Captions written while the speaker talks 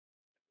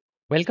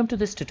Welcome to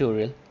this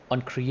tutorial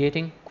on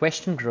creating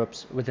question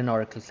groups within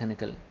Oracle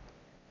Clinical.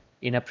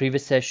 In our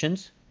previous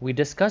sessions, we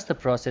discussed the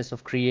process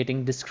of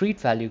creating discrete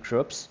value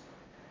groups,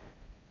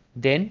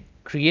 then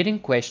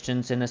creating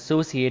questions and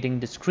associating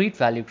discrete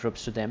value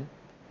groups to them.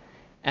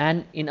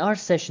 And in our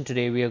session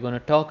today, we are going to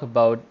talk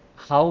about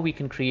how we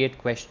can create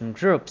question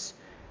groups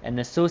and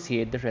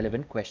associate the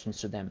relevant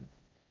questions to them.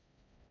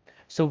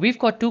 So we've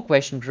got two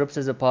question groups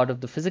as a part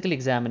of the physical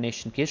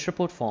examination case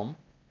report form,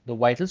 the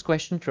vitals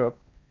question group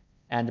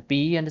and the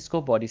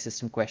PE_body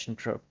system question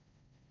group.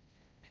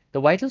 The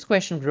vitals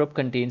question group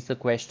contains the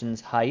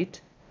questions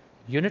height,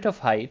 unit of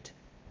height,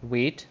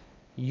 weight,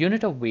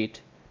 unit of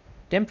weight,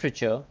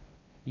 temperature,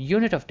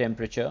 unit of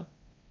temperature,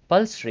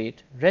 pulse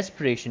rate,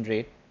 respiration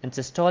rate, and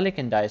systolic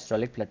and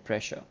diastolic blood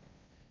pressure.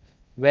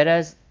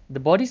 Whereas the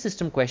body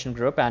system question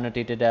group,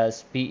 annotated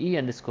as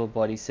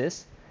PE_body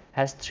sys,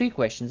 has three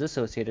questions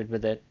associated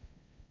with it: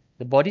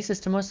 the body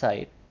system or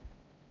site,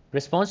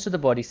 response to the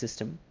body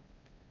system,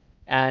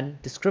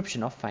 and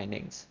description of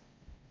findings.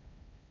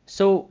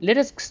 So let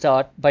us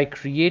start by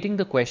creating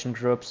the question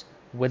groups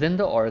within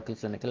the Oracle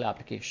Clinical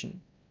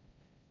application.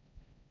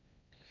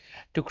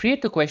 To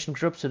create the question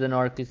groups within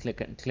Oracle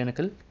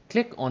Clinical,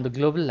 click on the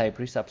Global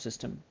Library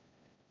subsystem.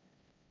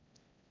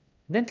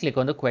 Then click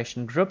on the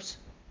Question Groups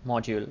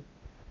module.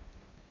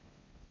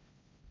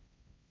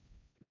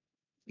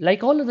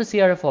 Like all of the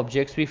CRF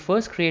objects, we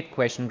first create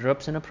question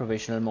groups in a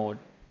provisional mode.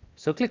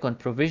 So click on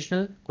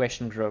Provisional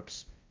Question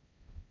Groups.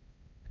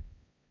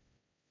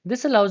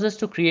 This allows us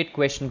to create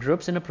question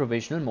groups in a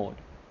provisional mode.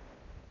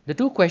 The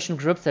two question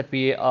groups that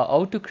we are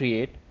out to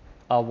create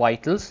are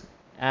vitals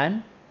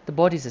and the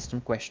body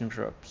system question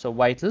group. So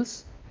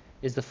vitals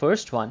is the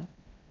first one.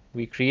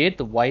 We create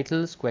the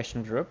vitals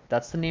question group.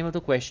 That's the name of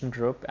the question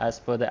group as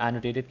per the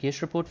annotated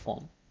case report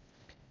form,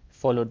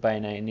 followed by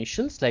our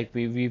initials like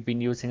we've been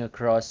using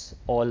across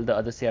all the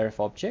other CRF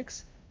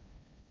objects.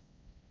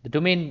 The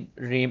domain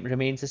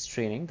remains as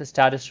training. The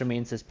status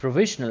remains as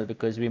provisional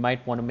because we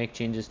might want to make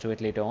changes to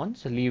it later on.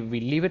 So we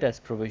leave it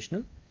as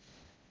provisional.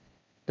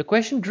 The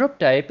question group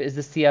type is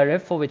the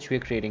CRF for which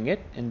we're creating it.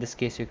 In this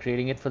case, we're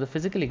creating it for the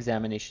physical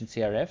examination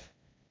CRF.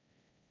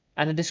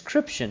 And a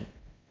description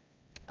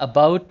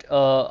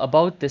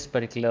about this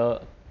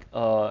particular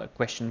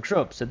question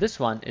group. So this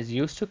one is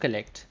used to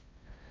collect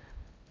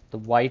the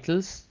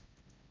vitals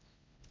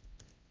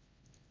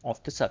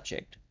of the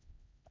subject.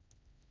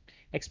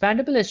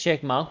 Expandable is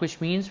check mark, which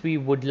means we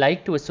would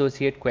like to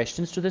associate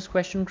questions to this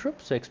question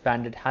group. So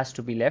expanded has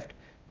to be left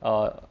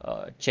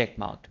check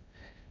marked.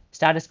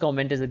 Status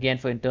comment is again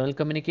for internal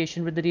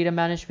communication with the data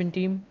management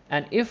team.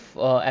 And if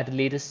at a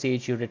later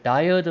stage you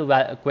retire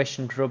the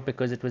question group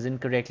because it was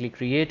incorrectly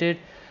created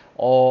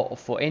or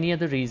for any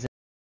other reason,